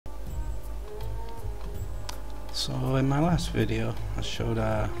So in my last video I showed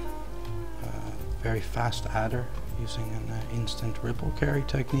a very fast adder using an instant ripple carry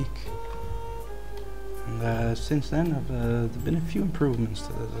technique, and since then there have been a few improvements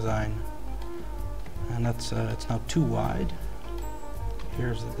to the design, and that's it's now too wide.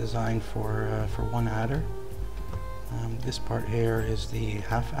 Here's the design for one adder. This part here is the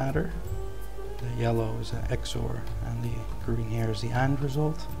half adder, the yellow is an XOR, and the green here is the AND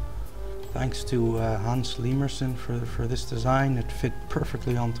result. Thanks to Hans Lemurson for this design. It fit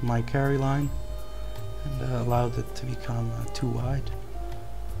perfectly onto my carry line and allowed it to become too wide.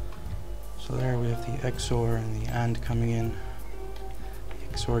 So there we have the XOR and the AND coming in.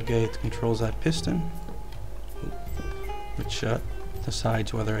 The XOR gate controls that piston, which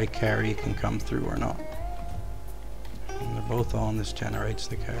decides whether a carry can come through or not. When they're both on, this generates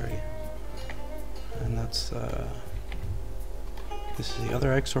the carry. And that's this is the other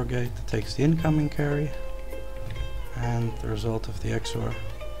XOR gate that takes the incoming carry and the result of the XOR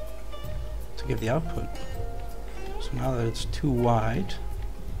to give the output. So now that it's too wide,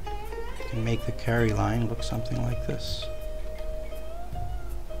 you can make the carry line look something like this.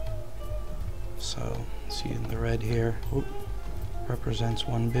 So see in the red here, represents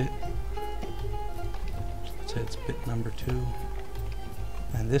one bit. Let's say it's bit number 2.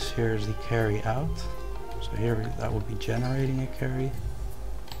 And this here is the carry out. So here that would be generating a carry.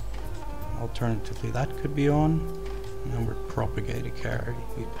 Alternatively, that could be on, and then we'd propagate a carry.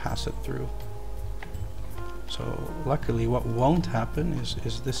 We pass it through. So luckily, what won't happen is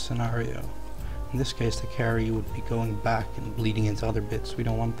this scenario. In this case, the carry would be going back and bleeding into other bits. We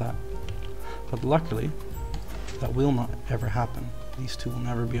don't want that. But luckily, that will not ever happen. These two will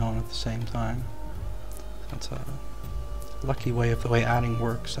never be on at the same time. That's a lucky way of the way adding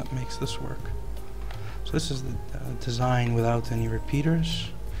works that makes this work. So this is the design without any repeaters.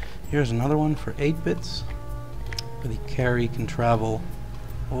 Here's another one for 8 bits, where the carry can travel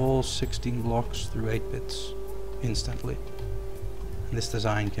all 16 blocks through 8 bits instantly. And this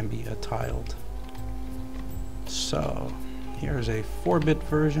design can be tiled. So here's a 4-bit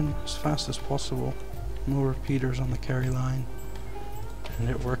version, as fast as possible. No repeaters on the carry line. And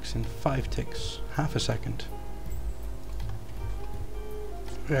it works in 5 ticks, half a second.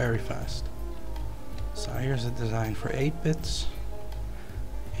 Very fast. So here's a design for 8 bits.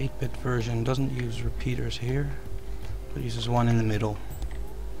 8-bit version doesn't use repeaters here, but uses one in the middle.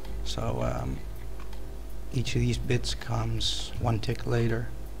 So each of these bits comes 1 tick later.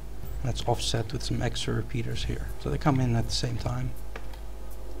 And that's offset with some extra repeaters here. So they come in at the same time.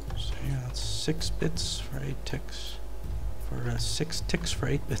 So yeah, that's 6 bits for 8 ticks. For 6 ticks for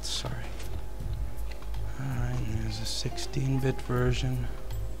 8 bits, sorry. Alright, and there's a 16-bit version.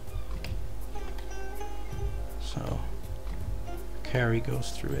 So carry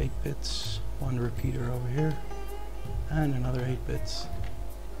goes through 8 bits, 1 repeater over here, and another 8 bits.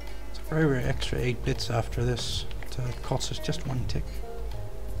 It's a very extra 8 bits after this. It costs us just 1 tick.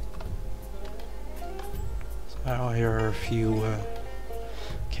 So now here are a few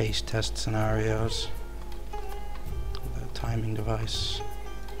case test scenarios with a timing device.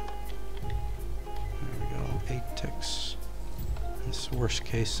 There we go, 8 ticks. This worst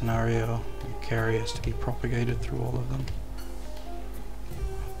case scenario, the carry has to be propagated through all of them.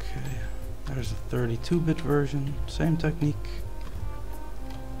 Okay, there's a 32-bit version, same technique.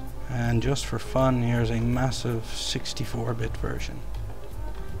 And just for fun, here's a massive 64-bit version.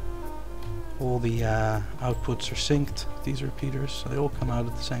 All the outputs are synced, these repeaters, so they all come out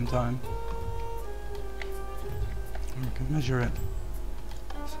at the same time. And we can measure it.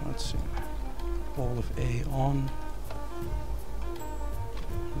 So let's see, all of A on.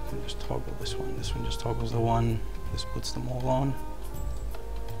 We can just toggle this one. This one just toggles the 1. This puts them all on.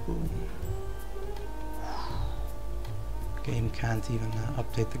 Boom. Game can't even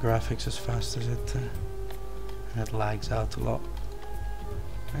update the graphics as fast as it, and it lags out a lot.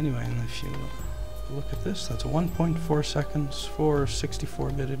 Anyway, and if you look at this, that's 1.4 seconds for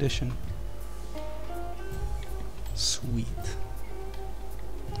 64-bit edition. Sweet.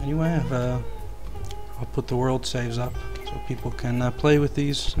 Anyway, I'll put the world saves up so people can play with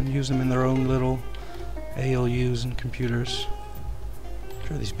these and use them in their own little ALUs and computers. I'm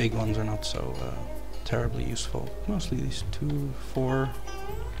sure these big ones are not so terribly useful. Mostly these 2, 4,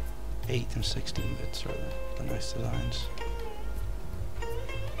 8 and 16 bits are the nice designs.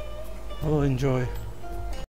 Oh, enjoy.